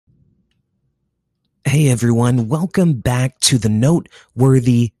Hey everyone, welcome back to the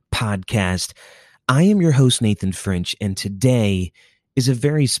Noteworthy Podcast. I am your host, Nathan French, and today is a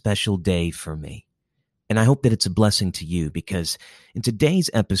very special day for me. And I hope that it's a blessing to you because in today's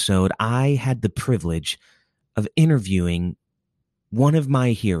episode, I had the privilege of interviewing one of my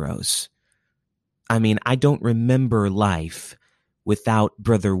heroes. I mean, I don't remember life without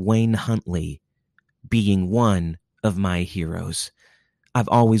Brother Wayne Huntley being one of my heroes. I've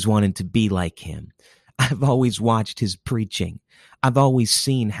always wanted to be like him. I've always watched his preaching. I've always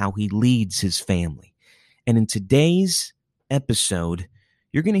seen how he leads his family. And in today's episode,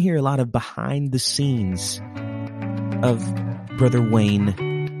 you're going to hear a lot of behind the scenes of Brother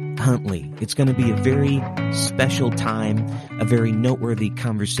Wayne Huntley. It's going to be a very special time, a very noteworthy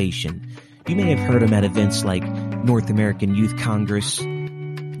conversation. You may have heard him at events like North American Youth Congress.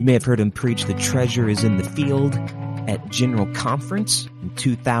 You may have heard him preach "The Treasure is in the Field" at General Conference in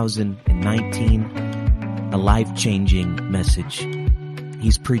 2019, a life-changing message.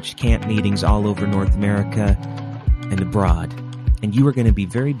 He's preached camp meetings all over North America and abroad, and you are going to be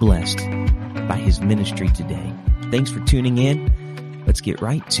very blessed by his ministry today. Thanks for tuning in. Let's get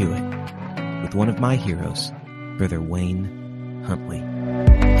right to it with one of my heroes, Brother Wayne Huntley.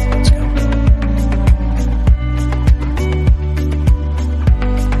 Let's go.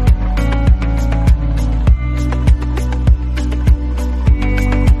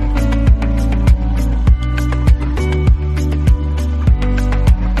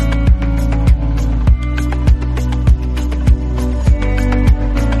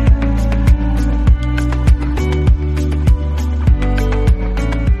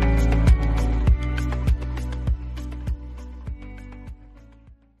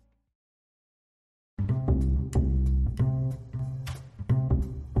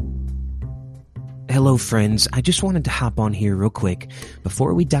 Hello, friends. I just wanted to hop on here real quick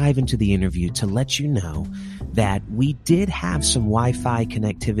before we dive into the interview to let you know that we did have some Wi-Fi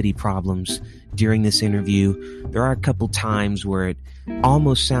connectivity problems during this interview. There are a couple times where it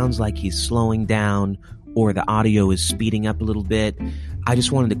almost sounds like he's slowing down or the audio is speeding up a little bit. I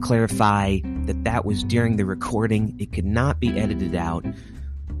just wanted to clarify that that was during the recording. It could not be edited out,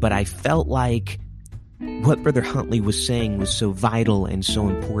 but I felt like what Brother Huntley was saying was so vital and so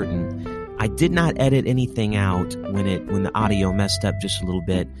important. I did not edit anything out when the audio messed up just a little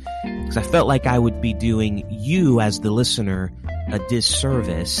bit because I felt like I would be doing you as the listener a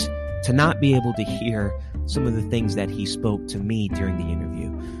disservice to not be able to hear some of the things that he spoke to me during the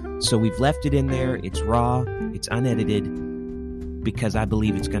interview. So we've left it in there. It's raw. It's unedited because I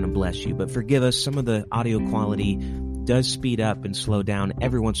believe it's going to bless you. But forgive us. Some of the audio quality does speed up and slow down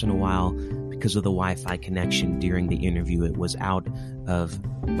every once in a while because of the Wi-Fi connection during the interview. It was out of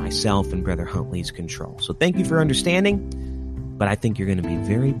myself and Brother Huntley's control. So thank you for understanding, but I think you're going to be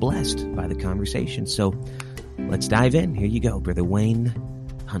very blessed by the conversation. So let's dive in. Here you go, Brother Wayne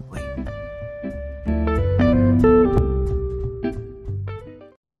Huntley.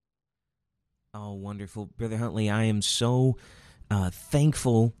 Oh, wonderful. Brother Huntley, I am so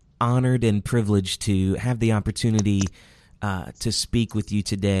thankful, honored, and privileged to have the opportunity to speak with you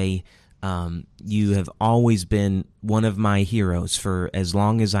today. You have always been one of my heroes for as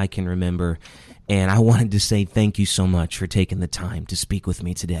long as I can remember, and I wanted to say thank you so much for taking the time to speak with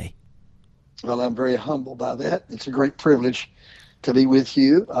me today. Well, I'm very humbled by that. It's a great privilege to be with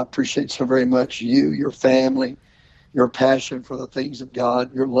you. I appreciate so very much you, your family, your passion for the things of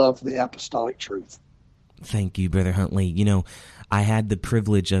God, your love for the apostolic truth. Thank you, Brother Huntley. You know, I had the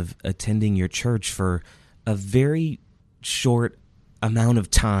privilege of attending your church for a very short amount of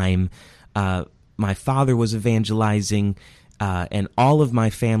time. My father was evangelizing, and all of my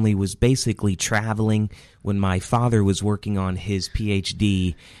family was basically traveling when my father was working on his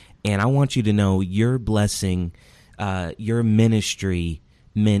PhD. And I want you to know your blessing, your ministry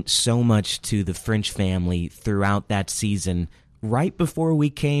meant so much to the French family throughout that season. Right before we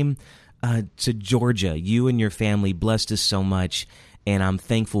came to Georgia, you and your family blessed us so much, and I'm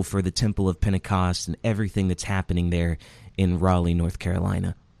thankful for the Temple of Pentecost and everything that's happening there in Raleigh, North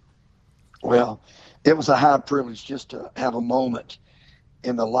Carolina. Well, it was a high privilege just to have a moment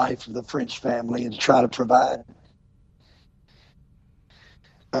in the life of the French family and to try to provide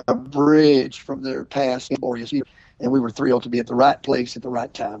a bridge from their past glorious years. And we were thrilled to be at the right place at the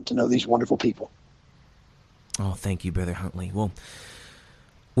right time to know these wonderful people. Oh, thank you, Brother Huntley. Well,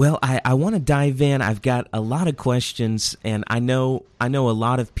 I want to dive in. I've got a lot of questions, and I know a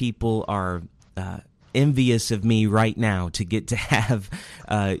lot of people are envious of me right now to get to have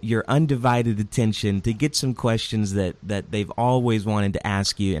your undivided attention, to get some questions that they've always wanted to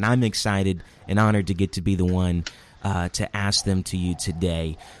ask you, and I'm excited and honored to get to be the one to ask them to you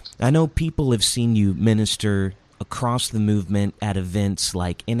today. I know people have seen you minister across the movement at events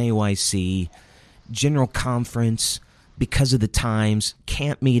like NAYC, General Conference, Because of the Times,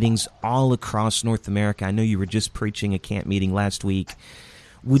 camp meetings all across North America. I know you were just preaching a camp meeting last week.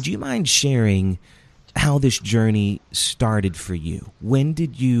 Would you mind sharing how this journey started for you? When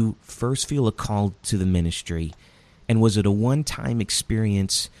did you first feel a call to the ministry? And was it a one-time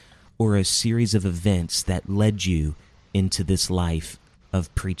experience or a series of events that led you into this life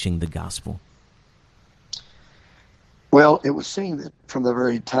of preaching the gospel? Well, it was seen that from the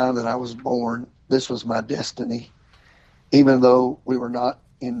very time that I was born, this was my destiny. Even though we were not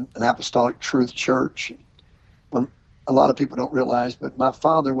in an apostolic truth church, when a lot of people don't realize, but my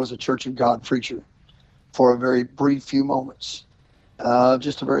father was a Church of God preacher for a very brief few moments,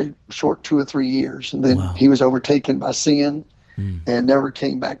 just a very short 2 or 3 years. And then he was overtaken by sin and never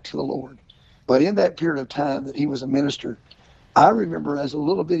came back to the Lord. But in that period of time that he was a minister, I remember as a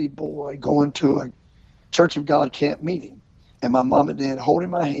little bitty boy going to a Church of God camp meeting, and my mom and dad holding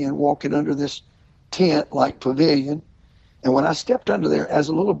my hand, walking under this tent-like pavilion. And when I stepped under there as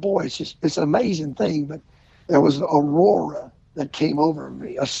a little boy, it's an amazing thing, but there was an aurora that came over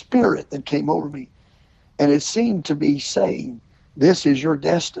me, a spirit that came over me. And it seemed to be saying, this is your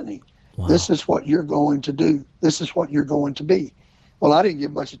destiny. Wow. This is what you're going to do. This is what you're going to be. Well, I didn't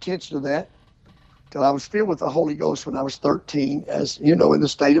give much attention to that till I was filled with the Holy Ghost when I was 13, as you know, in the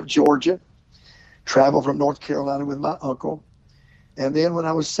state of Georgia. Traveled from North Carolina with my uncle. And then when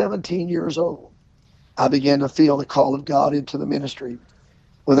I was 17 years old, I began to feel the call of God into the ministry.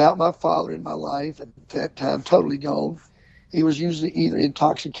 Without my father in my life, at that time totally gone, he was usually either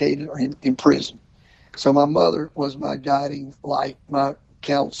intoxicated or in prison. So my mother was my guiding light, my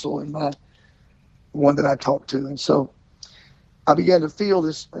counsel, and my one that I talked to. And so I began to feel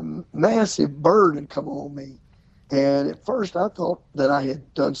this massive burden come on me. And at first I thought that I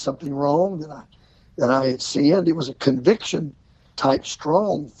had done something wrong, that I had sinned. It was a conviction type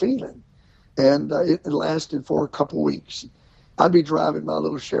strong feeling. And it lasted for a couple weeks. I'd be driving my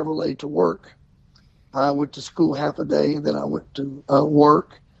little Chevrolet to work. I went to school half a day, and then I went to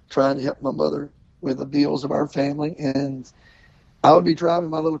work, trying to help my mother with the bills of our family. And I would be driving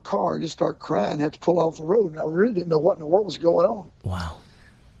my little car and just start crying, have to pull off the road. And I really didn't know what in the world was going on. Wow.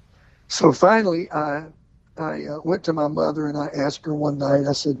 So finally, I went to my mother and I asked her one night,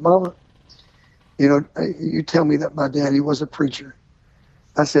 I said, Mama, you tell me that my daddy was a preacher.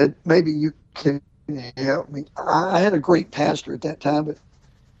 I said, maybe you can help me. I had a great pastor at that time, but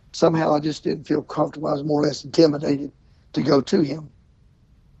somehow I just didn't feel comfortable. I was more or less intimidated to go to him.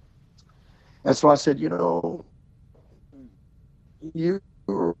 And so I said, you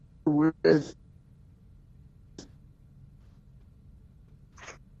were with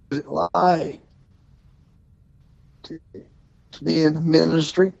lie to be in the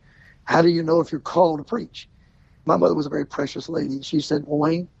ministry. How do you know if you're called to preach? My mother was a very precious lady. She said, well,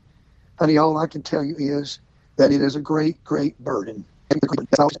 Wayne, honey, all I can tell you is that it is a great, great burden.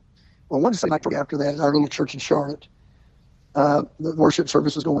 Well, one Sunday night after that, at our little church in Charlotte, the worship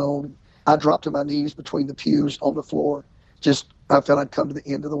service was going on. I dropped to my knees between the pews on the floor. I felt I'd come to the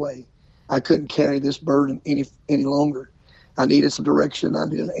end of the way. I couldn't carry this burden any longer. I needed some direction. I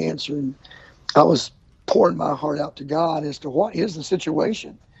needed an answer. And I was pouring my heart out to God as to what is the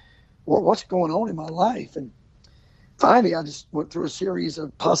situation, what's going on in my life. And finally, I just went through a series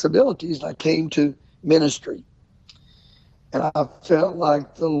of possibilities, and I came to ministry. And I felt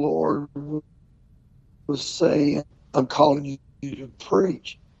like the Lord was saying, I'm calling you to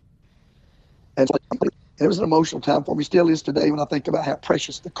preach. And it was an emotional time for me, still is today when I think about how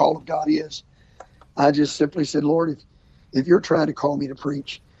precious the call of God is. I just simply said, Lord, if you're trying to call me to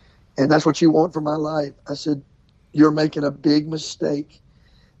preach, and that's what you want for my life, I said, you're making a big mistake.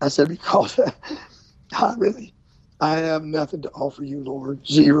 I said, because I have nothing to offer you, Lord.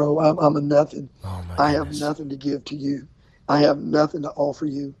 Zero. I'm a nothing. Oh, I have nothing to give to you. I have nothing to offer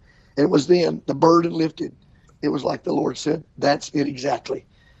you. And it was then the burden lifted. It was like the Lord said, that's it exactly.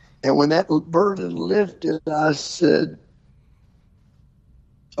 And when that burden lifted, I said,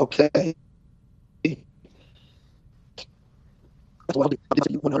 okay. Well, I'll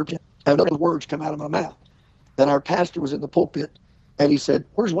do 100%. I have no words come out of my mouth. Then our pastor was in the pulpit, and he said,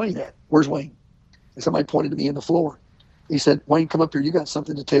 where's Wayne at? Where's Wayne? And somebody pointed to me in the floor. He said, Wayne, come up here. You got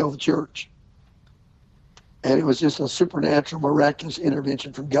something to tell the church. And it was just a supernatural, miraculous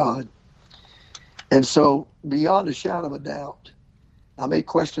intervention from God. And so, beyond a shadow of a doubt, I may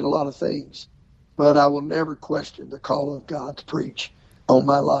question a lot of things, but I will never question the call of God to preach on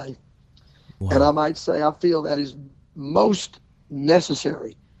my life. Wow. And I might say I feel that is most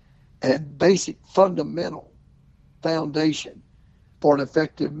necessary and basic, fundamental foundation for an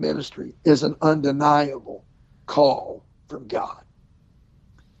effective ministry is an undeniable call from God.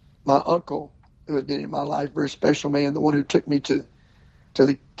 My uncle, who had been in my life, very special man, the one who took me to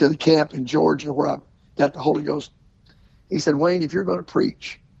the camp in Georgia where I got the Holy Ghost, he said, Wayne, if you're going to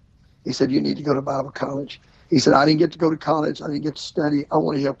preach, he said, you need to go to Bible college. He said, I didn't get to go to college. I didn't get to study. I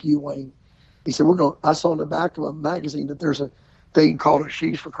want to help you, Wayne. He said, I saw in the back of a magazine that there's a thing called a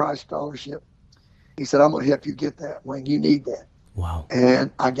She's for Christ scholarship. He said, I'm going to help you get that, Wayne. You need that. Wow.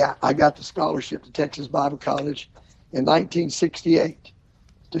 And I got the scholarship to Texas Bible College in 1968.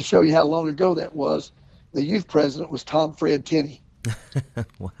 To show you how long ago that was, the youth president was Tom Fred Tenney.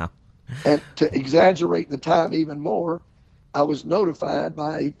 Wow. And to exaggerate the time even more, I was notified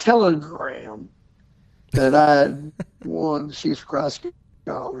by a telegram that I had won the She's for Christ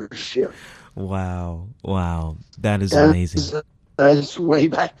scholarship. Wow. Wow. That is amazing. That's way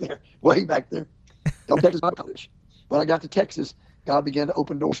back there. Texas Bible College. When I got to Texas, God began to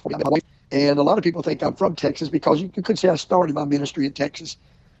open doors for me. And a lot of people think I'm from Texas because you could say I started my ministry in Texas.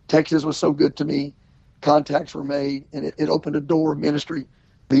 Texas was so good to me. Contacts were made, and it opened a door of ministry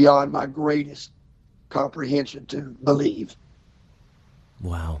beyond my greatest comprehension to believe.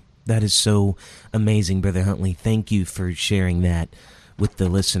 Wow. That is so amazing, Brother Huntley. Thank you for sharing that with the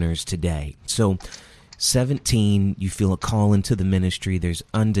listeners today. So, 17, you feel a call into the ministry. There's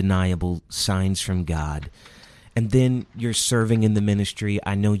undeniable signs from God. And then you're serving in the ministry.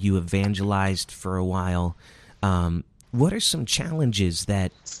 I know you evangelized for a while. What are some challenges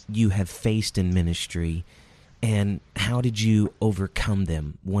that you have faced in ministry, and how did you overcome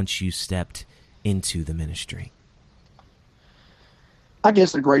them once you stepped into the ministry? I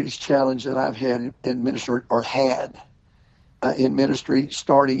guess the greatest challenge that I've had in ministry, or had in ministry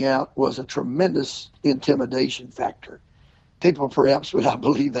starting out, was a tremendous intimidation factor. People perhaps would not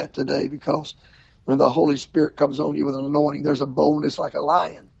believe that today, because when the Holy Spirit comes on you with an anointing, there's a boldness like a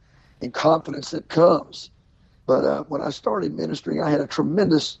lion and confidence that comes. But when I started ministering, I had a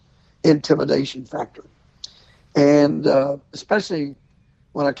tremendous intimidation factor. And especially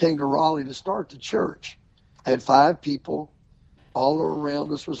when I came to Raleigh to start the church, I had 5 people. All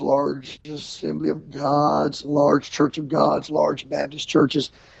around us was large Assembly of Gods, large Church of Gods, large Baptist churches.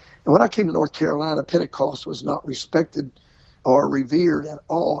 And when I came to North Carolina, Pentecost was not respected or revered at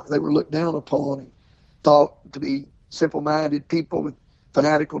all. They were looked down upon and thought to be simple-minded people with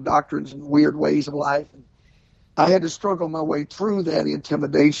fanatical doctrines and weird ways of life. And I had to struggle my way through that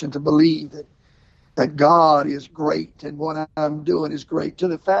intimidation to believe that God is great and what I'm doing is great, to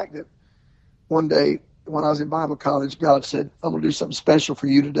the fact that one day when I was in Bible college, God said, I'm going to do something special for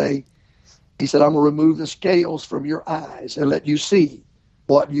you today. He said, I'm going to remove the scales from your eyes and let you see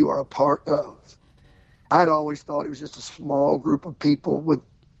what you are a part of. I'd always thought it was just a small group of people with,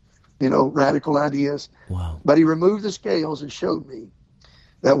 radical ideas. Wow. But he removed the scales and showed me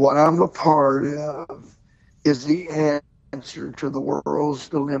that what I'm a part of is the answer to the world's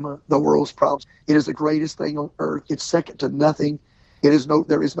dilemma, the world's problems. It is the greatest thing on earth. It's second to nothing. There is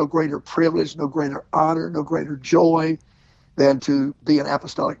no greater privilege, no greater honor, no greater joy than to be an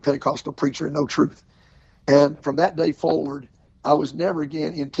apostolic Pentecostal preacher and know truth. And from that day forward, I was never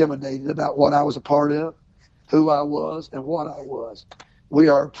again intimidated about what I was a part of, who I was, and what I was. We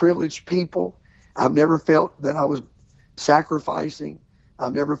are a privileged people. I've never felt that I was sacrificing.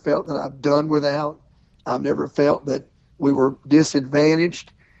 I've never felt that I've done without. I've never felt that we were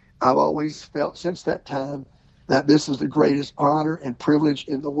disadvantaged. I've always felt since that time that this is the greatest honor and privilege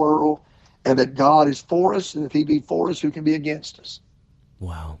in the world, and that God is for us, and if he be for us, who can be against us?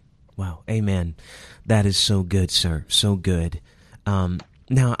 Wow. Wow. Amen. That is so good, sir. So good.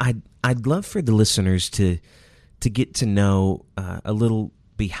 Now, I'd love for the listeners to get to know a little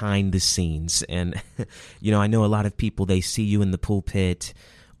behind the scenes. And, I know a lot of people, they see you in the pulpit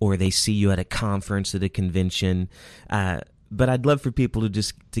or they see you at a conference, at a convention. But I'd love for people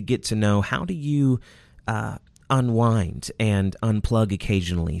to get to know, how do you unwind and unplug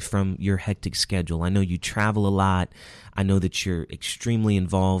occasionally from your hectic schedule? I know you travel a lot. I know that you're extremely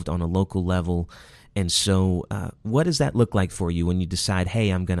involved on a local level. And so what does that look like for you when you decide, hey,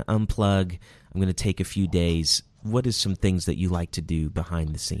 I'm going to unplug, I'm going to take a few days? What is some things that you like to do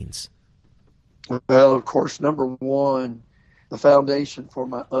behind the scenes? Well, of course, number one, the foundation for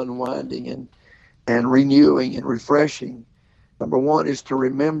my unwinding and renewing and refreshing, number one, is to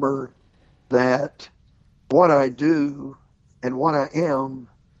remember that what I do and what I am,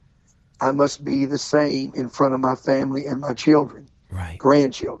 I must be the same in front of my family and my children, right,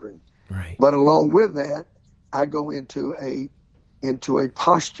 grandchildren. Right. But along with that, I go into a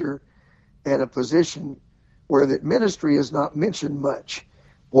posture and a position where that ministry is not mentioned much.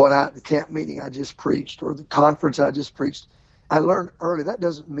 the camp meeting I just preached or the conference I just preached. I learned early that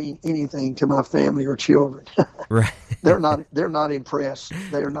doesn't mean anything to my family or children. Right. They're not impressed.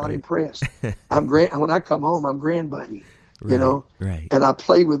 They are not impressed. When I come home, I'm grandbuddy, Right. and I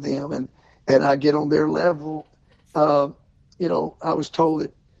play with them and I get on their level. I was told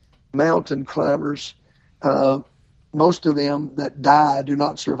that mountain climbers, most of them that die do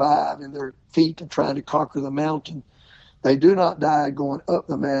not survive in their feat of trying to conquer the mountain. They do not die going up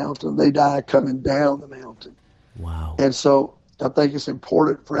the mountain. They die coming down the mountain. Wow. And so I think it's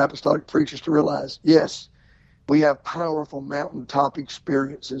important for apostolic preachers to realize, yes, we have powerful mountaintop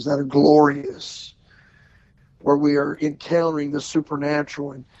experiences that are glorious, where we are encountering the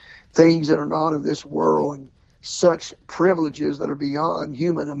supernatural and things that are not of this world and such privileges that are beyond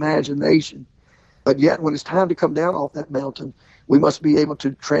human imagination. But yet when it's time to come down off that mountain, we must be able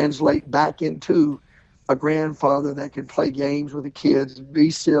to translate back into a grandfather that can play games with the kids,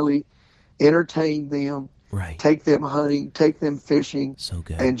 be silly, entertain them, right, take them hunting, take them fishing, so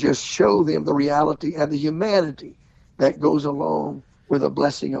good, and just show them the reality and the humanity that goes along with the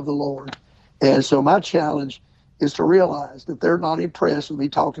blessing of the Lord. And so my challenge is to realize that they're not impressed with me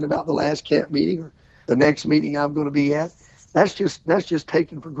talking about the last camp meeting or the next meeting I'm going to be at. That's just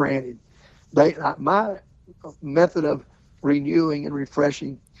taken for granted. My method of renewing and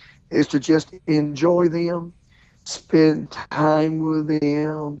refreshing is to just enjoy them, spend time with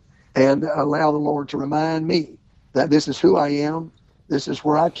them, and allow the Lord to remind me that this is who I am, this is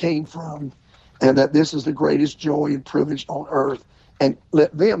where I came from, and that this is the greatest joy and privilege on earth. And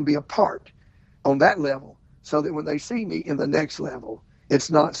let them be a part on that level so that when they see me in the next level, it's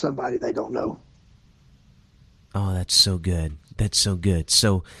not somebody they don't know. Oh, that's so good. That's so good.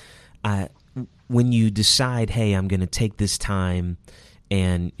 So when you decide, hey, I'm going to take this time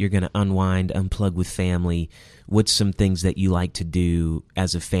and you're going to unwind, unplug with family, what's some things that you like to do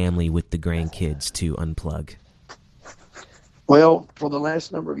as a family with the grandkids to unplug? Well, for the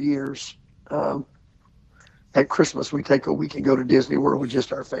last number of years, at Christmas, we take a week and go to Disney World with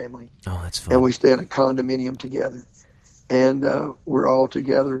just our family. Oh, that's fun. And we stay in a condominium together. And we're all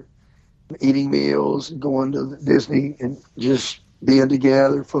together eating meals and going to Disney and just being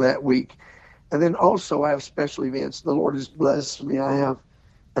together for that week. And then also I have special events. The Lord has blessed me. I have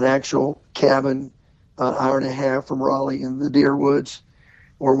an actual cabin an hour and a half from Raleigh in the Deer Woods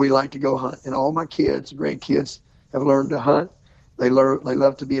where we like to go hunt. And all my kids, grandkids, have learned to hunt. They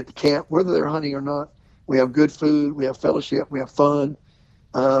love to be at the camp, whether they're hunting or not. We have good food. We have fellowship. We have fun.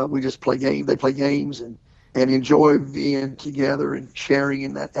 We just play games. They play games and enjoy being together and sharing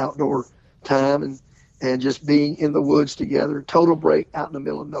in that outdoor time and just being in the woods together. Total break out in the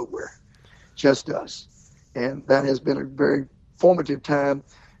middle of nowhere. Just us. And that has been a very formative time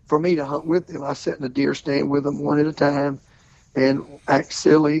for me to hunt with them. I sit in a deer stand with them one at a time and act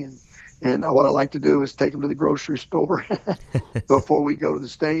silly. And what I like to do is take them to the grocery store before we go to the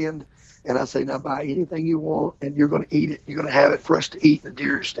stand. And I say, now buy anything you want and you're going to eat it. You're going to have it for us to eat in the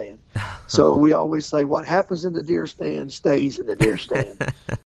deer stand. So we always say what happens in the deer stand stays in the deer stand.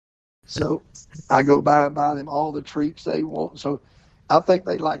 So I go by and buy them all the treats they want. So I think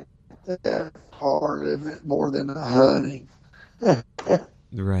they like that part of it more than the hunting.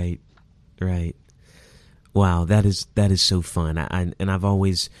 Right. Wow, that is so fun. I've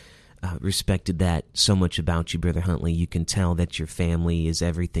always respected that so much about you, Brother Huntley. You can tell that your family is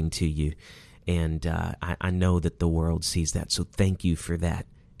everything to you, and I know that the world sees that. So thank you for that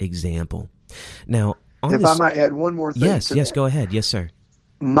example. Now, if I might add one more thing. Yes, go ahead. Yes, sir.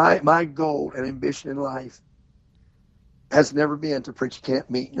 My goal and ambition in life has never been to preach a camp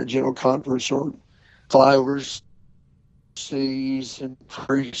meeting or general conference or fly overseas and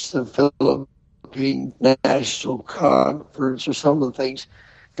preach the Philippine National Conference or some of the things.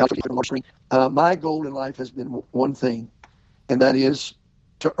 My goal in life has been one thing, and that is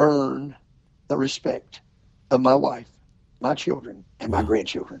to earn the respect of my wife, my children, and my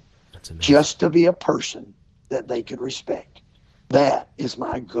grandchildren. That's amazing. Just to be a person that they could respect. That is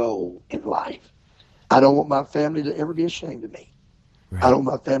my goal in life. I don't want my family to ever be ashamed of me. Right. I don't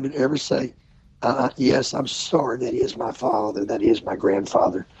want my family to ever say, yes, I'm sorry, that is my father, that is my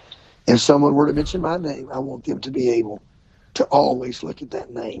grandfather. If someone were to mention my name, I want them to be able to always look at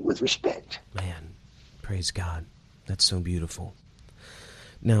that name with respect. Man, praise God. That's so beautiful.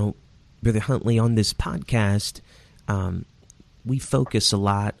 Now, Brother Huntley, on this podcast, we focus a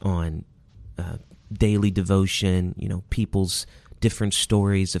lot on daily devotion, people's different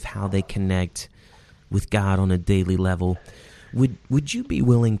stories of how they connect with God on a daily level. Would you be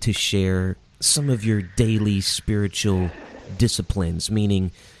willing to share some of your daily spiritual disciplines?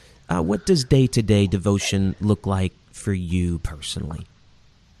 Meaning, what does day-to-day devotion look like for you personally?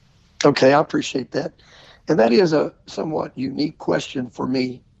 Okay, I appreciate that. And that is a somewhat unique question for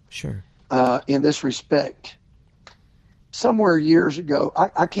me Sure. in this respect. Somewhere years ago,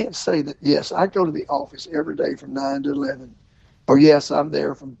 I can't say that, yes, I go to the office every day from 9 to 11, or yes, I'm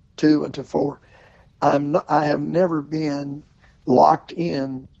there from 2 until 4. I have never been locked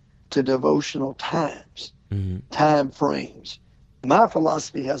in to devotional times, time frames. My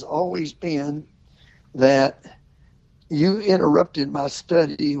philosophy has always been that you interrupted my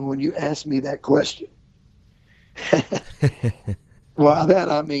study when you asked me that question. By that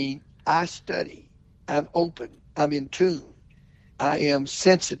I mean I study, I'm open, I'm in tune, I am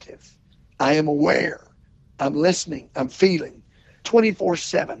sensitive, I am aware, I'm listening, I'm feeling.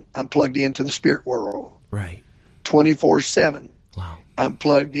 24/7, I'm plugged into the spirit world. Right. 24/7, Wow. I'm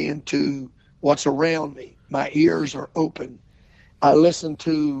plugged into what's around me. My ears are open. I listen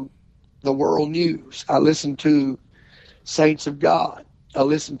to the world news. I listen to saints of God. I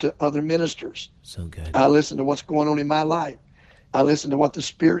listen to other ministers. So good. I listen to what's going on in my life. I listen to what the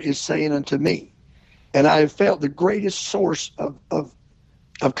Spirit is saying unto me. And I have felt the greatest source of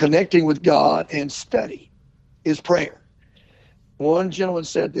connecting with God and study is prayer. One gentleman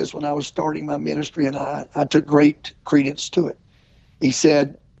said this when I was starting my ministry, and I took great credence to it. He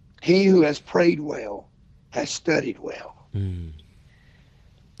said, "He who has prayed well has studied well." And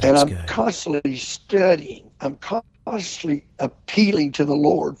I'm good. constantly studying. I'm constantly appealing to the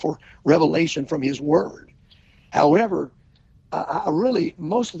Lord for revelation from His Word. However, I really,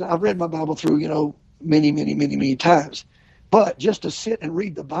 most of the, I've read my Bible through, many times. But just to sit and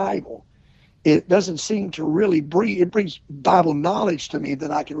read the Bible, it doesn't seem to really it brings Bible knowledge to me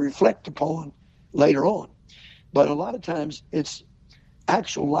that I can reflect upon later on. But a lot of times it's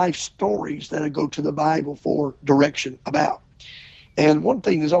actual life stories that I go to the Bible for direction about. And one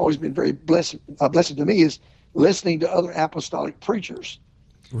thing that's always been very blessed to me is listening to other apostolic preachers.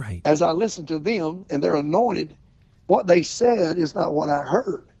 Right. As I listen to them and they're anointed, what they said is not what I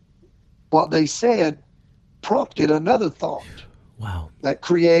heard. What they said prompted another thought. Wow. That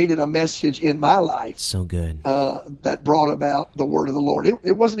created a message in my life. So good. That brought about the word of the Lord.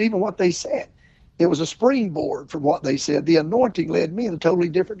 It wasn't even what they said. It was a springboard from what they said. The anointing led me in a totally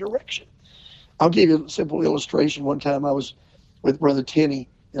different direction. I'll give you a simple illustration. One time I was with Brother Tenney,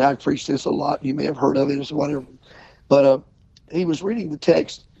 and I've preached this a lot. You may have heard of it or whatever. But he was reading the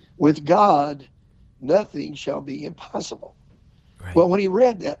text, "With God, nothing shall be impossible." Right. Well, when he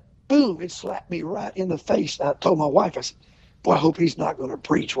read that, boom, it slapped me right in the face. I told my wife, I said, "Boy, I hope he's not going to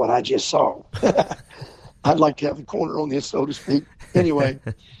preach what I just saw." I'd like to have the corner on this, so to speak. Anyway,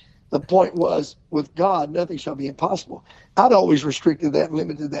 the point was, with God, nothing shall be impossible. I'd always restricted that and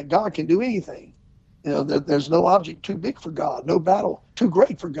limited that God can do anything. There's no object too big for God, no battle too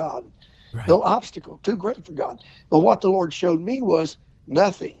great for God, Right. no obstacle too great for God. But what the Lord showed me was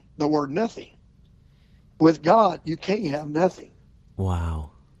nothing, the word nothing. With God, you can't have nothing.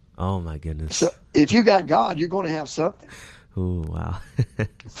 Wow. Oh my goodness. So if you got God, you're going to have something. Ooh, wow.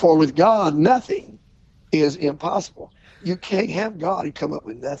 For with God, nothing is impossible. You can't have God and come up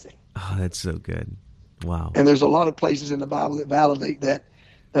with nothing. Oh, that's so good. Wow. And there's a lot of places in the Bible that validate that.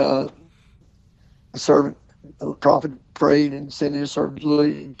 A servant, a prophet prayed and sent his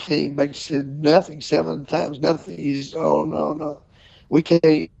servant came back and said nothing 7 times, nothing. He's, oh, no. We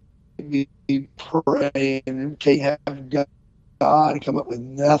can't be praying and can't have God and come up with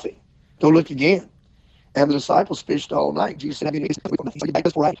nothing. Don't look again. And the disciples fished all night. Jesus said,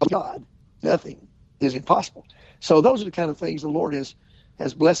 God, nothing is impossible. So those are the kind of things the Lord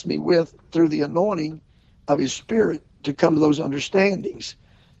has blessed me with through the anointing of His Spirit to come to those understandings.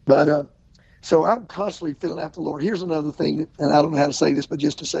 But so I'm constantly filling out the Lord. Here's another thing, and I don't know how to say this, but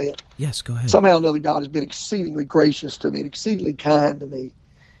just to say it. Yes, go ahead. Somehow or another, God has been exceedingly gracious to me and exceedingly kind to me.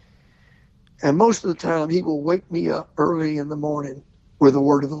 And most of the time, He will wake me up early in the morning with the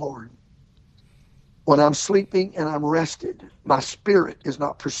word of the Lord. When I'm sleeping and I'm rested, my spirit is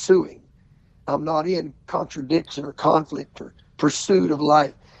not pursuing. I'm not in contradiction or conflict or pursuit of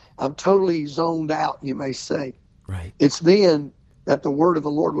life. I'm totally zoned out, you may say. Right. It's then that the word of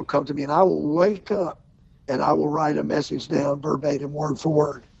the Lord will come to me, and I will wake up and I will write a message down verbatim, word for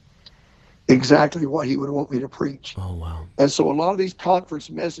word, exactly what He would want me to preach. Oh, wow. And so a lot of these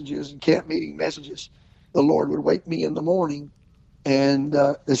conference messages and camp meeting messages, the Lord would wake me in the morning, and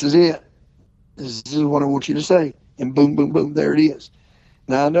this is it. This is what I want you to say. And boom, boom, boom, there it is.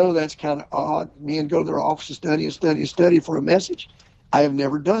 Now, I know that's kind of odd. Men go to their office and study for a message. I have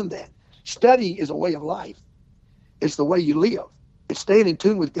never done that. Study is a way of life. It's the way you live. It's staying in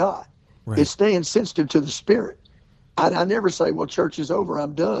tune with God. Right. It's staying sensitive to the Spirit. I never say, well, church is over,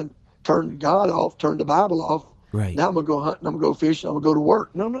 I'm done. Turn God off, turn the Bible off. Right. Now I'm going to go hunting, I'm going to go fishing, I'm going to go to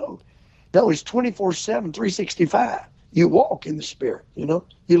work. No. No, it's 24/7, 365. You walk in the Spirit, You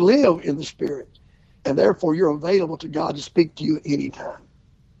live in the Spirit. And therefore, you're available to God to speak to you at any time.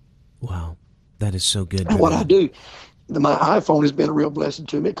 Wow. That is so good. And what I do, my iPhone has been a real blessing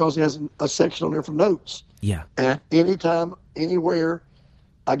to me because it has a section on there for notes. Yeah. And anytime, anywhere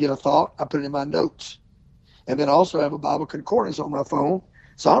I get a thought, I put it in my notes. And then also I have a Bible concordance on my phone.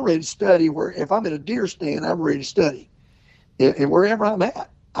 So I'm ready to study. If I'm at a deer stand, I'm ready to study. And wherever I'm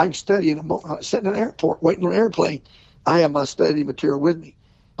at, I can study sitting in an airport, waiting on an airplane. I have my study material with me.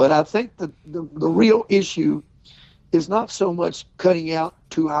 But I think the real issue is not so much cutting out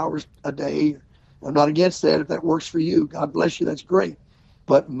 2 hours a day. I'm not against that. If that works for you, God bless you, that's great.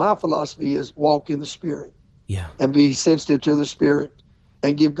 But my philosophy is walk in the Spirit. Yeah. And be sensitive to the Spirit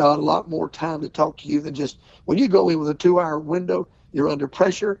and give God a lot more time to talk to you than just when you go in with a 2-hour window, you're under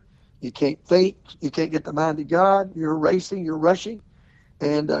pressure. You can't think. You can't get the mind of God. You're racing. You're rushing.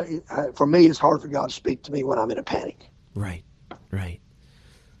 And for me, it's hard for God to speak to me when I'm in a panic. Right.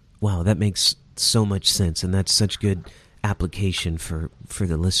 Wow, that makes so much sense, and that's such good application for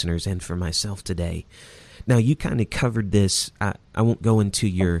the listeners and for myself today. Now, you kind of covered this. I won't go into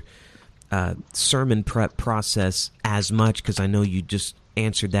your sermon prep process as much because I know you just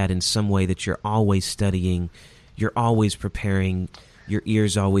answered that in some way, that you're always studying, you're always preparing, your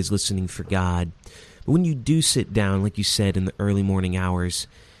ears always listening for God. But when you do sit down, like you said, in the early morning hours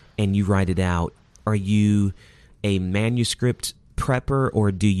and you write it out, are you a manuscript prepper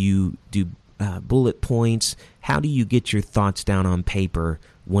or do you do bullet points? How do you get your thoughts down on paper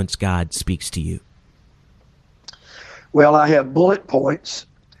once God speaks to you? Well, I have bullet points,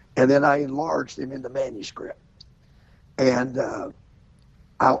 and then I enlarge them into manuscript. And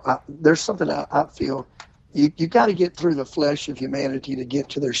there's something I feel you got to get through the flesh of humanity to get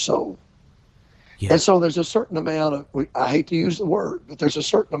to their soul. Yeah. And so there's a certain amount of, I hate to use the word, but there's a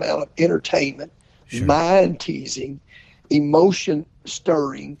certain amount of entertainment, sure, mind teasing, emotion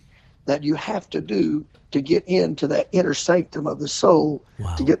stirring that you have to do to get into that inner sanctum of the soul,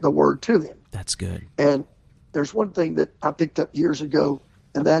 wow, to get the word to them. That's good. And there's one thing that I picked up years ago,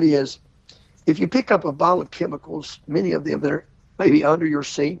 and that is if you pick up a bottle of chemicals, many of them that are maybe under your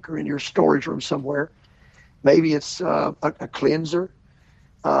sink or in your storage room somewhere, maybe it's a cleanser.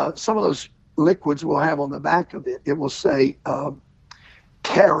 Some of those liquids will have on the back of it, it will say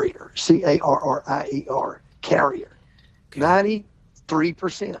carrier, C-A-R-R-I-E-R, carrier, 93%,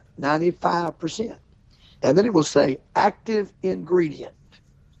 95%. And then it will say active ingredient,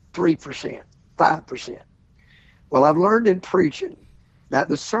 3%, 5%. Well, I've learned in preaching that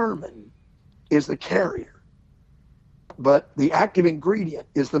the sermon is the carrier, but the active ingredient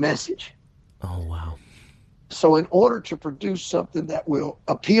is the message. Oh, wow. So in order to produce something that will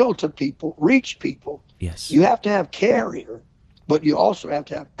appeal to people, reach people, yes, you have to have carrier, but you also have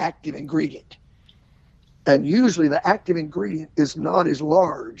to have active ingredient. And usually the active ingredient is not as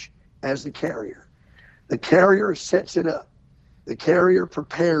large as the carrier. The carrier sets it up. The carrier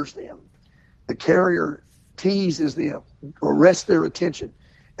prepares them. The carrier teases them, arrests their attention.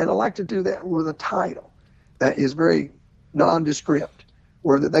 And I like to do that with a title that is very nondescript,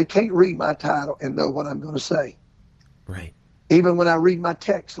 where they can't read my title and know what I'm going to say. Right. Even when I read my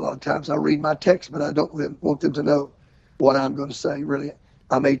text, a lot of times I read my text, but I don't want them to know what I'm going to say, really.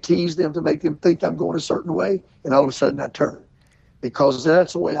 I may tease them to make them think I'm going a certain way, and all of a sudden I turn. Because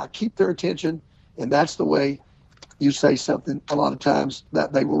that's the way I keep their attention, and that's the way you say something a lot of times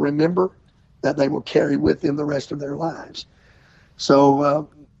that they will remember, that they will carry with them the rest of their lives. So,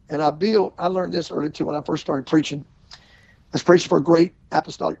 and I learned this early too when I first started preaching. I was preaching for a great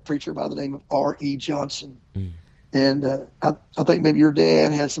apostolic preacher by the name of R.E. Johnson. Mm. And I think maybe your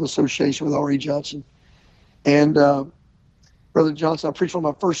dad had some association with R.E. Johnson. And Brother Johnson, I preached one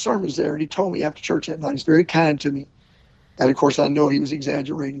of my first sermons there, and he told me after church that night, he's very kind to me. And of course, I know he was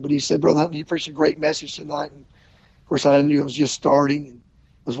exaggerating, but he said, Brother Huntley, you preached a great message tonight. And of course, I knew I was just starting and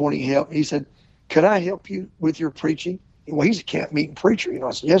was wanting help. And he said, could I help you with your preaching? Well, he's a camp meeting preacher.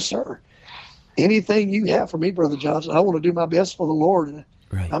 I said, yes, sir. Anything you have for me, Brother Johnson, I want to do my best for the Lord, and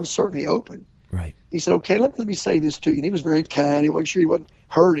right, I'm certainly open. Right. He said, okay, let me say this to you. And he was very kind. He wasn't sure he wasn't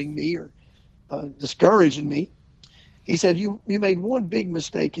hurting me or discouraging me. He said, you made one big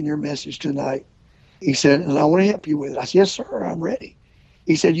mistake in your message tonight. He said, and I want to help you with it. I said, yes, sir, I'm ready.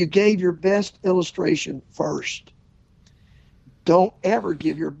 He said, you gave your best illustration first. Don't ever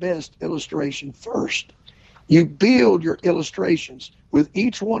give your best illustration first. You build your illustrations with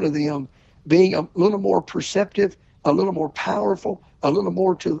each one of them being a little more perceptive, a little more powerful, a little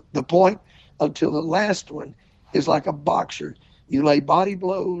more to the point, until the last one is like a boxer. You lay body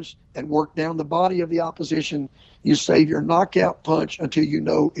blows and work down the body of the opposition. You save your knockout punch until you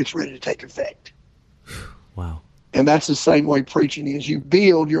know it's ready to take effect. Wow. And that's the same way preaching is. You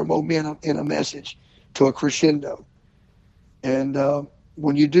build your momentum in a message to a crescendo. And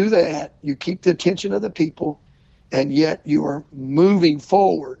when you do that, you keep the attention of the people, and yet you are moving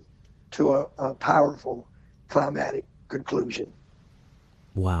forward to a powerful climatic conclusion.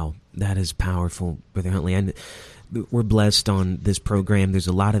 Wow, that is powerful, Brother Huntley. And we're blessed on this program. There's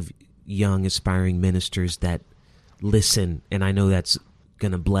a lot of young, aspiring ministers that listen, and I know that's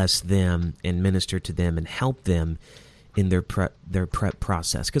going to bless them and minister to them and help them in their prep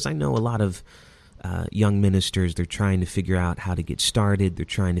process. Because I know a lot of young ministers, they're trying to figure out how to get started. They're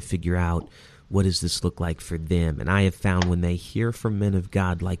trying to figure out what does this look like for them. And I have found when they hear from men of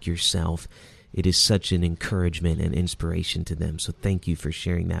God like yourself, it is such an encouragement and inspiration to them. So thank you for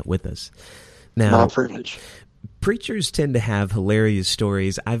sharing that with us. Now, my privilege. Preachers tend to have hilarious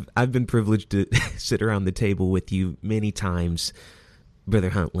stories. I've been privileged to sit around the table with you many times, Brother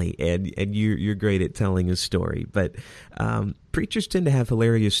Huntley, and you're great at telling a story. But preachers tend to have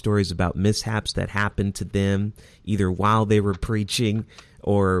hilarious stories about mishaps that happened to them, either while they were preaching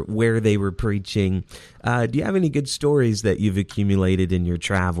or where they were preaching. Do you have any good stories that you've accumulated in your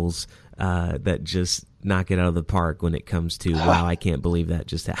travels that just knock it out of the park when it comes to, wow, I can't believe that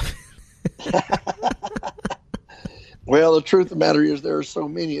just happened? Well, the truth of the matter is there are so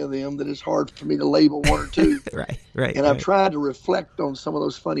many of them that it's hard for me to label one or two. Right. And I've tried to reflect on some of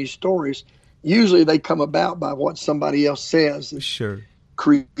those funny stories. Usually they come about by what somebody else says. Sure.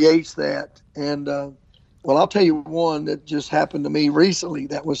 Creates that. And, well, I'll tell you one that just happened to me recently.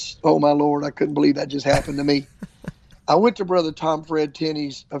 That was, oh, my Lord, I couldn't believe that just happened to me. I went to Brother Tom Fred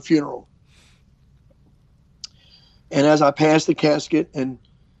Tenney's funeral. And as I passed the casket and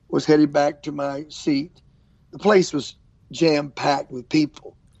was headed back to my seat, the place was jam-packed with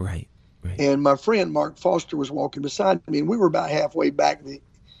people. Right. And my friend Mark Foster was walking beside me, and we were about halfway back the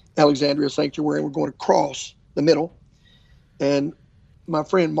Alexandria Sanctuary, and we're going to cross the middle. And my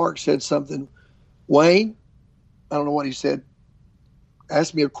friend Mark said something. Wayne, I don't know what he said,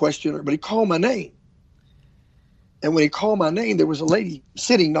 asked me a question, but he called my name. And when he called my name, there was a lady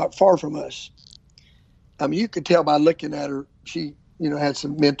sitting not far from us. I mean, you could tell by looking at her, she, had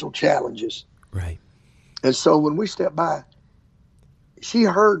some mental challenges. Right. And so when we stepped by, she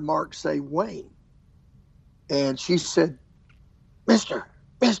heard Mark say Wayne. And she said, Mister,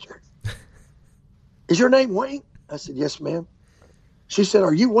 is your name Wayne? I said, yes, ma'am. She said,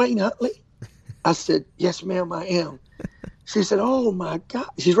 are you Wayne Huntley? I said, yes, ma'am, I am. She said, oh, my God.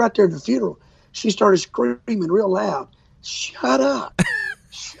 She's right there at the funeral. She started screaming real loud. Shut up.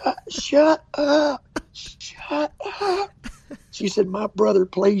 Shut up. Shut up. She said, my brother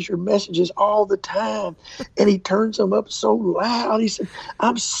plays your messages all the time, and he turns them up so loud. He said,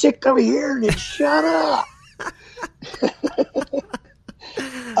 I'm sick of hearing it. Shut up.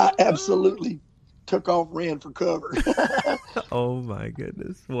 I absolutely took off, ran for cover. Oh, my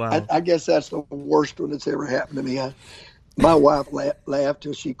goodness. Wow. I guess that's the worst one that's ever happened to me. My wife laughed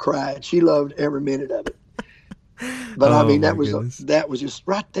till she cried. She loved every minute of it. But I mean, that was just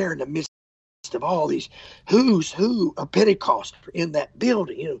right there in the midst of all these who's who of Pentecost in that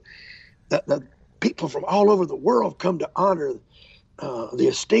building. The people from all over the world come to honor the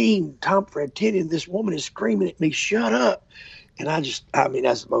esteemed Tom Fred Tenney, and this woman is screaming at me, shut up. And that's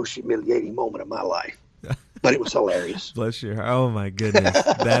the most humiliating moment of my life. But it was hilarious. Bless your heart. Oh, my goodness.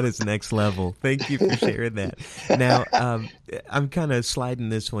 That is next level. Thank you for sharing that. Now, I'm kind of sliding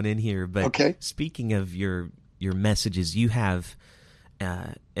this one in here, but okay. Speaking of your messages, you have,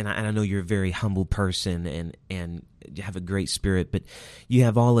 and I know you're a very humble person and you have a great spirit, but you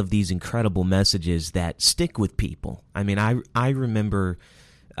have all of these incredible messages that stick with people. I mean, I remember,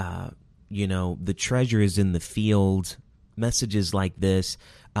 the treasure is in the field, messages like this.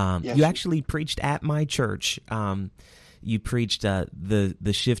 Yes. You actually preached at my church. You preached the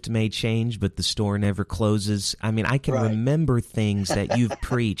shift may change, but the store never closes. I mean, I can remember things that you've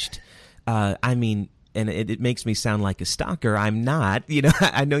preached. And it makes me sound like a stalker. I'm not.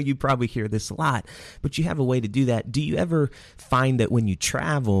 I know you probably hear this a lot, but you have a way to do that. Do you ever find that when you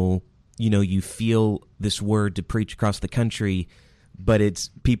travel, you feel this word to preach across the country, but it's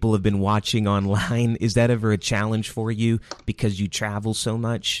people have been watching online? Is that ever a challenge for you because you travel so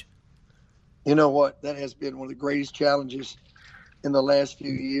much? You know what? That has been one of the greatest challenges in the last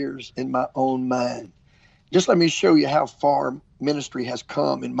few years in my own mind. Just let me show you how far ministry has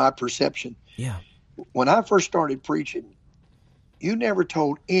come in my perception. Yeah. When I first started preaching, you never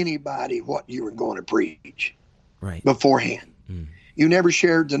told anybody what you were going to preach beforehand. Mm. You never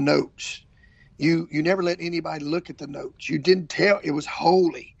shared the notes. You never let anybody look at the notes. You didn't tell. It was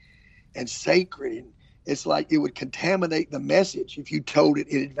holy and sacred, and it's like it would contaminate the message if you told it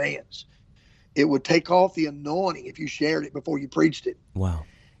in advance. It would take off the anointing if you shared it before you preached it. Wow.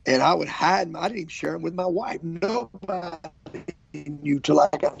 And I would hide them. I didn't even share them with my wife. Nobody knew till I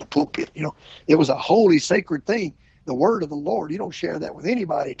got in the pulpit. It was a holy, sacred thing. The word of the Lord. You don't share that with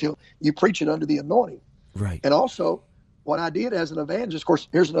anybody till you preach it under the anointing. Right. And also, what I did as an evangelist, of course,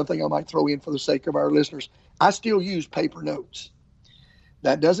 here's another thing I might throw in for the sake of our listeners. I still use paper notes.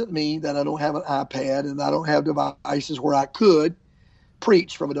 That doesn't mean that I don't have an iPad and I don't have devices where I could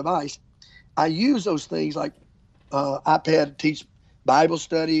preach from a device. I use those things like iPad to teach Bible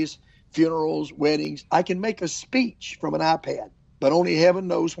studies, funerals, weddings. I can make a speech from an iPad, but only heaven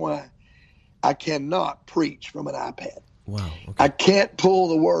knows why. I cannot preach from an iPad. Wow. Okay. I can't pull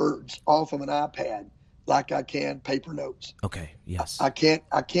the words off of an iPad like I can paper notes. Okay. Yes. I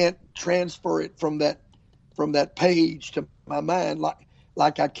can't transfer it from that page to my mind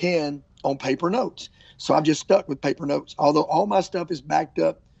like I can on paper notes. So I've just stuck with paper notes. Although all my stuff is backed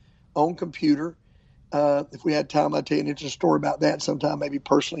up on computer. If we had time, I'd tell you an interesting story about that sometime, maybe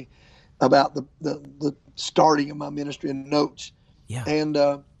personally, about the starting of my ministry and notes. Yeah.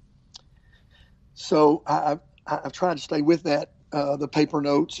 And so I've tried to stay with that, the paper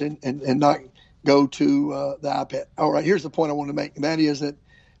notes and not go to the iPad. All right, here's the point I want to make, and that is that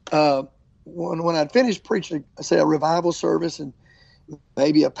when I'd finished preaching, say, a revival service, and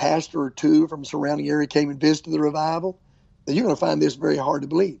maybe a pastor or two from the surrounding area came and visited the revival, then you're going to find this very hard to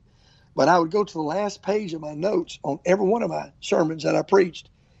believe. But I would go to the last page of my notes on every one of my sermons that I preached,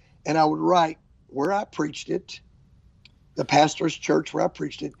 and I would write where I preached it, the pastor's church where I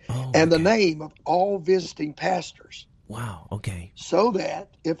preached it, and the name of all visiting pastors. Wow. Okay. So that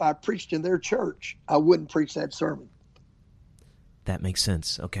if I preached in their church, I wouldn't preach that sermon. That makes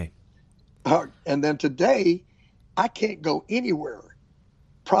sense. Okay. And then today, I can't go anywhere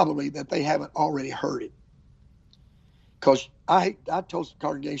probably that they haven't already heard it. Because I told the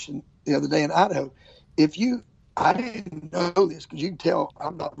congregation the other day in Idaho, I didn't know this, because you can tell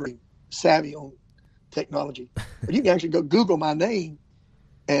I'm not very savvy on technology, but you can actually go Google my name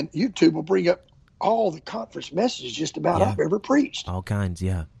and YouTube will bring up all the conference messages just about I've ever preached. All kinds,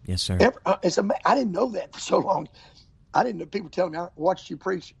 yeah. Yes, sir. I didn't know that for so long. I didn't know people telling me, I watched you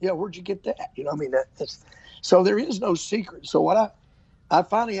preach. Yeah, where'd you get that? So there is no secret. So what I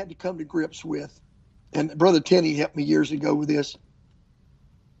finally had to come to grips with, and Brother Tenney helped me years ago with this.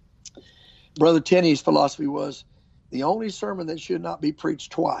 Brother Tenney's philosophy was the only sermon that should not be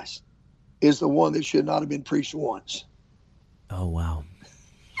preached twice is the one that should not have been preached once. Oh, wow.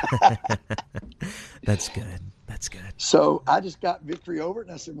 That's good. That's good. So I just got victory over it,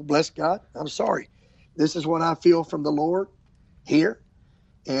 and I said, well, bless God, I'm sorry. This is what I feel from the Lord here,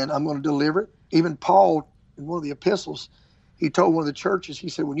 and I'm going to deliver it. Even Paul, in one of the epistles, he told one of the churches, he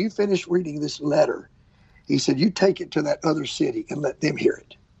said, when you finish reading this letter, he said, you take it to that other city and let them hear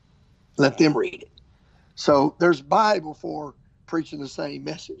it. Let them read it. So there's Bible for preaching the same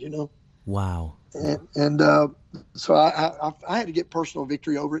message, Wow. And so I had to get personal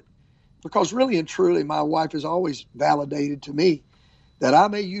victory over it, because really and truly, my wife has always validated to me that I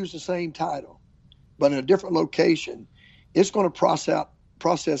may use the same title, but in a different location, it's going to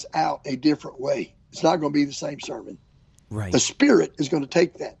process out a different way. It's not going to be the same sermon. Right. The Spirit is going to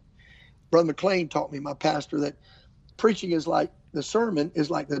take that. Brother McLean taught me, my pastor, that preaching is like the sermon is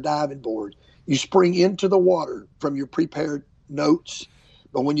like the diving board. You spring into the water from your prepared notes,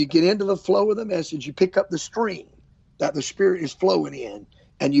 but when you get into the flow of the message, you pick up the stream that the Spirit is flowing in,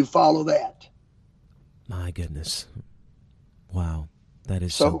 and you follow that. My goodness. Wow. That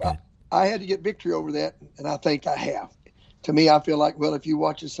is so good. I had to get victory over that, and I think I have. To me, I feel like, well, if you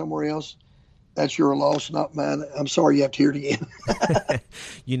watch it somewhere else, that's your loss, not mine. I'm sorry you have to hear it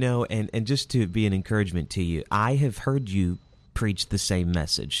again. And just to be an encouragement to you, I have heard you preach the same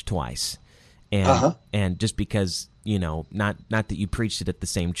message twice. And just because, not that you preached it at the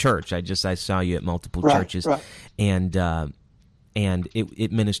same church. I saw you at multiple churches. Right. And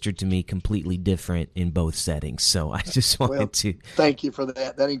it ministered to me completely different in both settings. So I just wanted to thank you for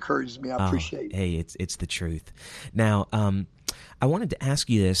that. That encourages me. I appreciate it. Hey, it's the truth. Now, I wanted to ask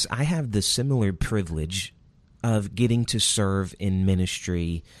you this. I have the similar privilege of getting to serve in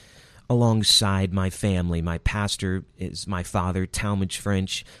ministry alongside my family. My pastor is my father, Talmadge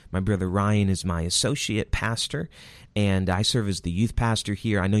French. My brother Ryan is my associate pastor, and I serve as the youth pastor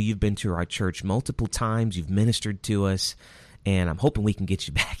here. I know you've been to our church multiple times. You've ministered to us, and I'm hoping we can get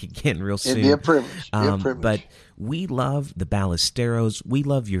you back again real soon. It'd be a privilege. But we love the Ballesteros. We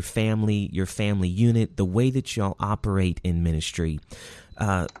love your family unit, the way that y'all operate in ministry.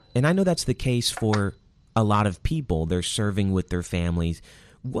 And I know that's the case for a lot of people. They're serving with their families.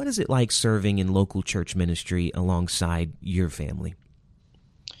 What is it like serving in local church ministry alongside your family?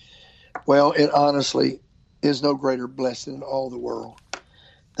 Well, it honestly is no greater blessing in all the world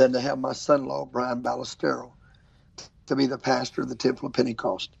than to have my son-in-law, Brian Ballestero, to be the pastor of the Temple of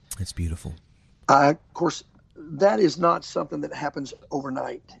Pentecost. That's beautiful. Of course, that is not something that happens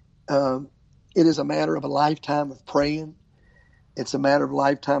overnight. It is a matter of a lifetime of praying. It's a matter of a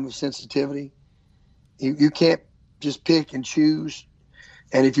lifetime of sensitivity. You can't just pick and choose.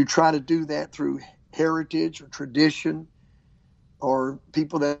 And if you try to do that through heritage or tradition or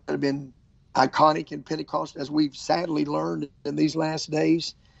people that have been iconic in Pentecost, as we've sadly learned in these last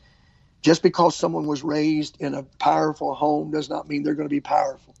days, just because someone was raised in a powerful home does not mean they're going to be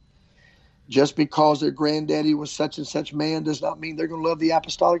powerful. Just because their granddaddy was such and such man does not mean they're going to love the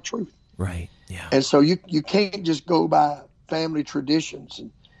apostolic truth. Right. Yeah. And so you can't just go by family traditions.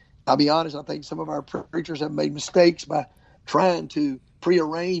 And I'll be honest, I think some of our preachers have made mistakes by trying to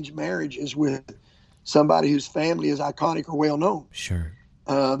prearrange marriages with somebody whose family is iconic or well known. Sure.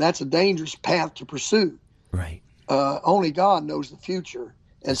 That's a dangerous path to pursue. Right. Only God knows the future.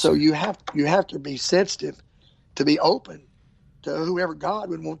 And so you have to be sensitive, to be open to whoever God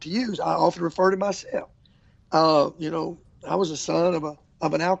would want to use. I often refer to myself. I was a son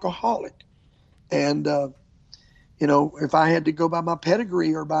of an alcoholic. And, if I had to go by my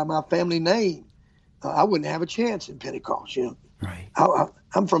pedigree or by my family name, I wouldn't have a chance in Pentecost. Right.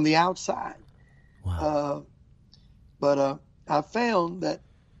 I'm from the outside. Wow. But I found that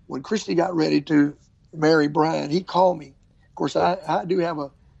when Christy got ready to marry Brian, he called me. Of course, I do have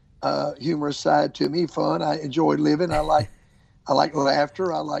a humorous side to me, fun. I enjoy living. I like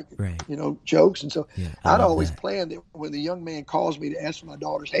laughter. I like, right. Jokes. And so I'd always that. planned that when the young man calls me to ask for my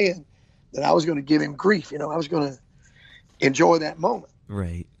daughter's hand, that I was going to give him grief. I was going to enjoy that moment.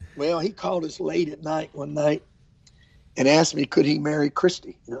 Right. Well, he called us late at night one night and asked me, could he marry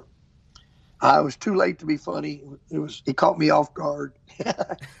Christy? I was too late to be funny. He caught me off guard.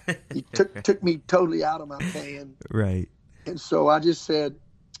 He took me totally out of my pan. Right. And so I just said,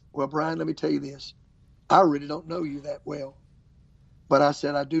 well, Brian, let me tell you this. I really don't know you that well. But I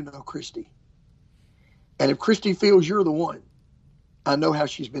said, I do know Christy. And if Christy feels you're the one, I know how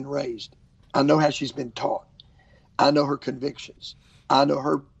she's been raised. I know how she's been taught. I know her convictions. I know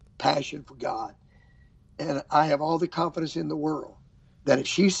her passion for God. And I have all the confidence in the world that if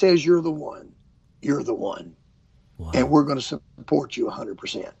she says you're the one, you're the one. Wow. And we're going to support you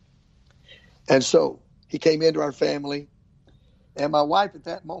 100%. And so he came into our family. And my wife at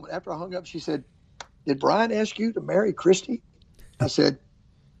that moment, after I hung up, she said, did Brian ask you to marry Christy? I said,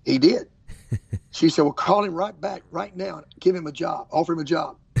 he did. She said, well, call him right back right now and give him a job, offer him a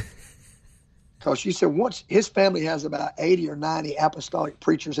job. Because she said once his family has about 80 or 90 apostolic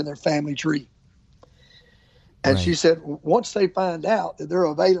preachers in their family tree. And right. She said, once they find out that they're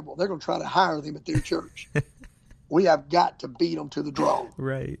available, they're going to try to hire them at their church. We have got to beat them to the draw.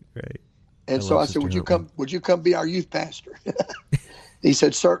 Right, right. And so I said, would you come be our youth pastor? He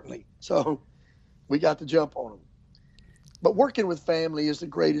said, certainly. So we got to jump on him. But working with family is the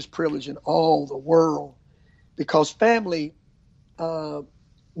greatest privilege in all the world because family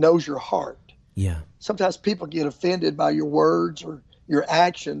knows your heart. Yeah. Sometimes people get offended by your words or your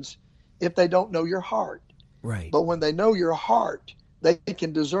actions if they don't know your heart. Right. But when they know your heart, they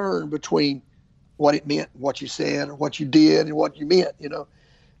can discern between what it meant, what you said, or what you did, and what you meant.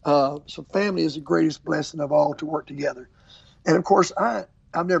 So family is the greatest blessing of all to work together. And of course, I've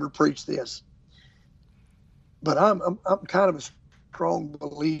never preached this, but I'm kind of a strong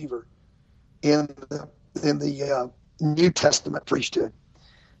believer in the New Testament priesthood,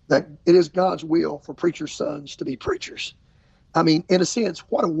 that it is God's will for preachers' sons to be preachers. I mean, in a sense,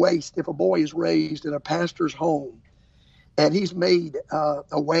 what a waste if a boy is raised in a pastor's home and he's made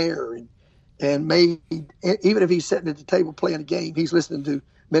aware and made, even if he's sitting at the table playing a game, he's listening to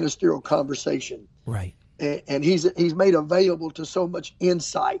ministerial conversation. Right. And he's made available to so much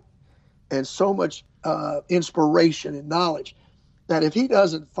insight and so much inspiration and knowledge that if he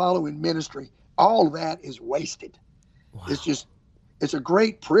doesn't follow in ministry, all that is wasted. Wow. It's a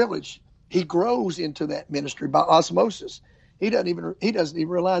great privilege. He grows into that ministry by osmosis. He doesn't even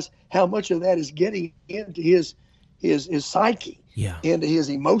realize how much of that is getting into his psyche, into his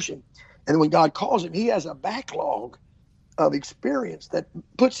emotion. And when God calls him, he has a backlog of experience that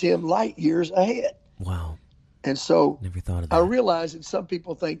puts him light years ahead. Wow. And so never thought of that. I realize that some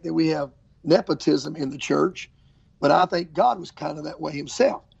people think that we have nepotism in the church, but I think God was kind of that way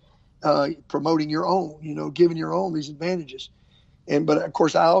himself, promoting your own, giving your own these advantages. But of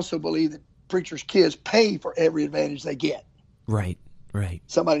course, I also believe that preachers' kids pay for every advantage they get. Right. Right.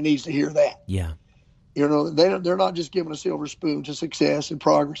 Somebody needs to hear that. Yeah. You know, they're not just given a silver spoon to success and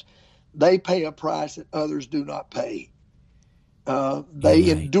progress. They pay a price that others do not pay. They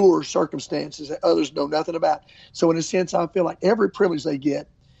endure circumstances that others know nothing about. So in a sense, I feel like every privilege they get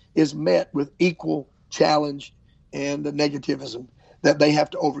is met with equal challenge and the negativism that they have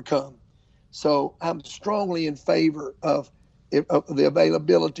to overcome. So I'm strongly in favor of the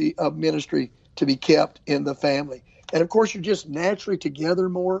availability of ministry to be kept in the family. And of course, you're just naturally together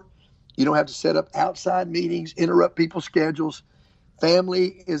more. You don't have to set up outside meetings, interrupt people's schedules.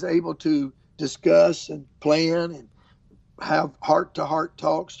 Family is able to discuss and plan and have heart-to-heart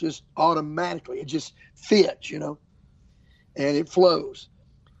talks just automatically. It just fits, you know, and it flows.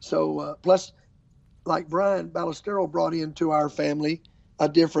 So plus, like Brian Ballestero brought into our family a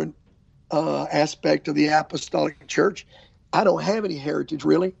different aspect of the apostolic church. I don't have any heritage,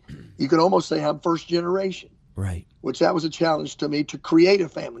 really. You could almost say I'm first generation. Right. Which that was a challenge to me, to create a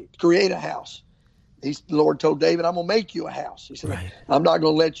family, to create a house. The Lord told David, I'm going to make you a house. He said, right. I'm not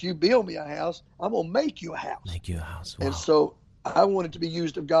going to let you build me a house. I'm going to make you a house. Make you a house. Wow. And so I wanted to be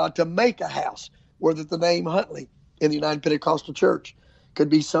used of God to make a house where the name Huntley in the United Pentecostal Church could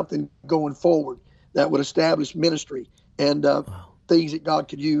be something going forward that would establish ministry and things that God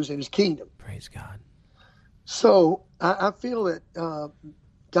could use in his kingdom. Praise God. So I feel that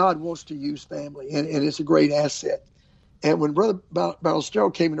God wants to use family, and it's a great asset. And when Brother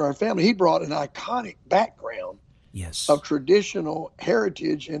Ballestero came into our family, he brought an iconic background of traditional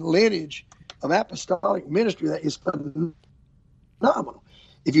heritage and lineage of apostolic ministry that is phenomenal.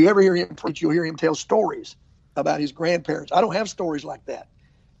 If you ever hear him preach, you'll hear him tell stories about his grandparents. I don't have stories like that.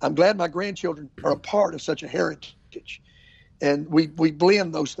 I'm glad my grandchildren are a part of such a heritage. And we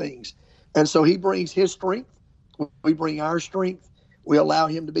blend those things. And so he brings his strength. We bring our strength. We allow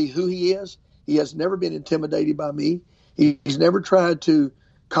him to be who he is. He has never been intimidated by me. He's never tried to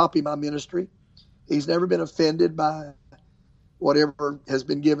copy my ministry. He's never been offended by whatever has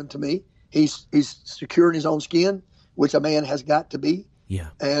been given to me. He's secure in his own skin, which a man has got to be. Yeah.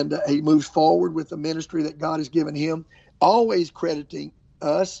 And he moves forward with the ministry that God has given him, always crediting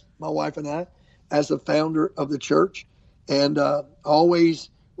us, my wife and I, as the founder of the church, and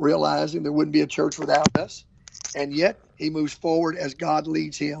always realizing there wouldn't be a church without us. And yet he moves forward as God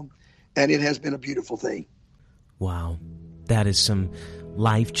leads him, and it has been a beautiful thing. Wow. That is some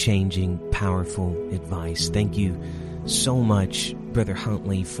life-changing, powerful advice. Thank you so much, Brother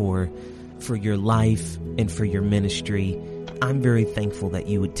Huntley, for your life and for your ministry. I'm very thankful that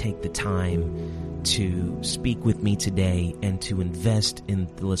you would take the time to speak with me today and to invest in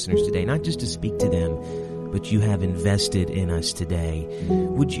the listeners today, not just to speak to them, but you have invested in us today.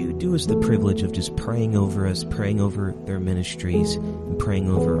 Would you do us the privilege of just praying over us, praying over their ministries, and praying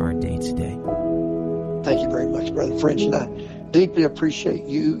over our day today? Thank you very much, Brother French, and I deeply appreciate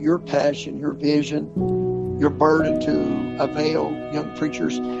you, your passion, your vision, your burden to avail young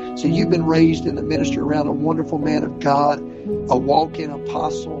preachers. So you've been raised in the ministry around a wonderful man of God, a walk-in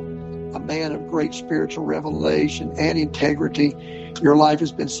apostle, a man of great spiritual revelation and integrity. Your life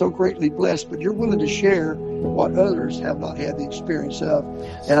has been so greatly blessed, but you're willing to share what others have not had the experience of.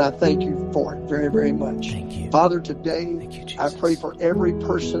 And I thank you for it very, very much. Thank you. Father, today I pray for every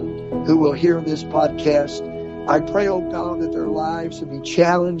person who will hear this podcast. I pray, oh God, that their lives would be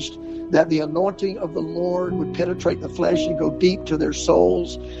challenged, that the anointing of the Lord would penetrate the flesh and go deep to their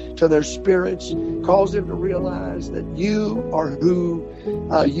souls, to their spirits, cause them to realize that you are who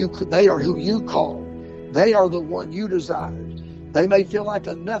they are who you call. They are the one you desired. They may feel like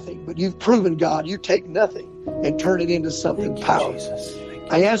a nothing, but you've proven, God, you take nothing and turn it into something powerful.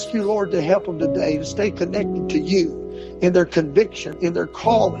 I ask you, Lord, to help them today to stay connected to you in their conviction, in their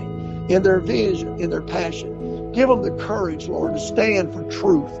calling, in their vision, in their passion. Give them the courage, Lord, to stand for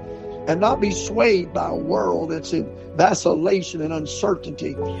truth and not be swayed by a world that's in vacillation and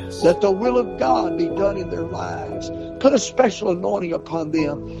uncertainty. Let the will of God be done in their lives. Put a special anointing upon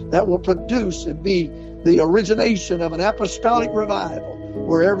them that will produce and be the origination of an apostolic revival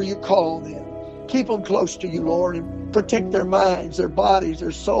wherever you call them. Keep them close to you, Lord, and protect their minds, their bodies,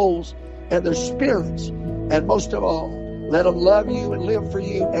 their souls, and their spirits. And most of all, let them love you and live for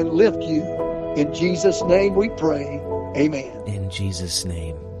you and lift you. In Jesus' name we pray. Amen. In Jesus'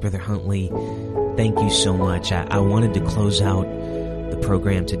 name. Brother Huntley, thank you so much. I wanted to close out the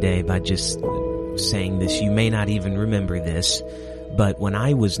program today by just saying this. You may not even remember this, but when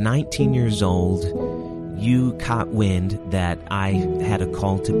I was 19 years old, you caught wind that I had a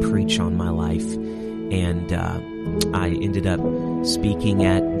call to preach on my life, and I ended up speaking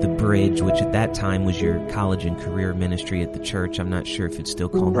at the Bridge, which at that time was your college and career ministry at the church. I'm not sure if it's still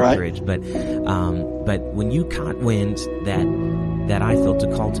called the Bridge, but when you caught wind that that I felt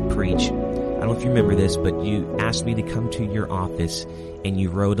a call to preach. I don't know if you remember this, but you asked me to come to your office and you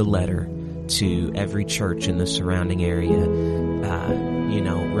wrote a letter to every church in the surrounding area,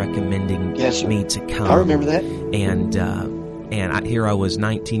 recommending me to come. I remember that. Here I was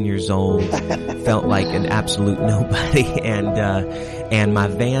 19 years old, felt like an absolute nobody, and my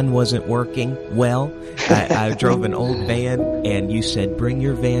van wasn't working well. I drove an old van, and you said, bring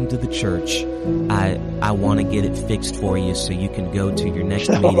your van to the church. I want to get it fixed for you so you can go to your next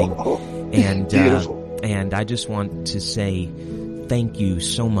meeting. And I just want to say thank you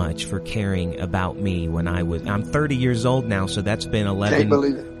so much for caring about me I'm 30 years old now, so that's been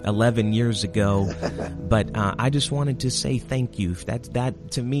 11 years ago. But I just wanted to say thank you.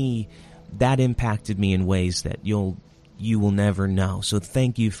 That to me, that impacted me in ways that you will never know. So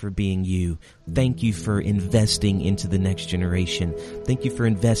thank you for being you. Thank you for investing into the next generation. Thank you for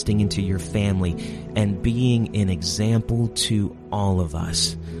investing into your family and being an example to all of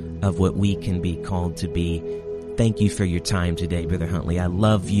us of what we can be called to be. Thank you for your time today, Brother Huntley. I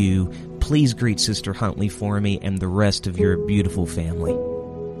love you. Please greet Sister Huntley for me and the rest of your beautiful family.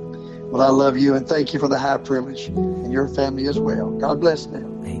 Well, I love you, and thank you for the high privilege, and your family as well. God bless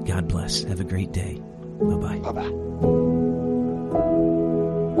now. Hey, God bless. Have a great day. Bye-bye. Bye-bye.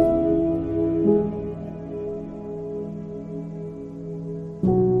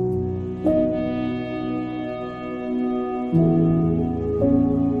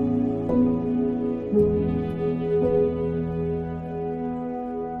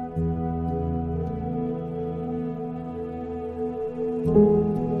 Thank you.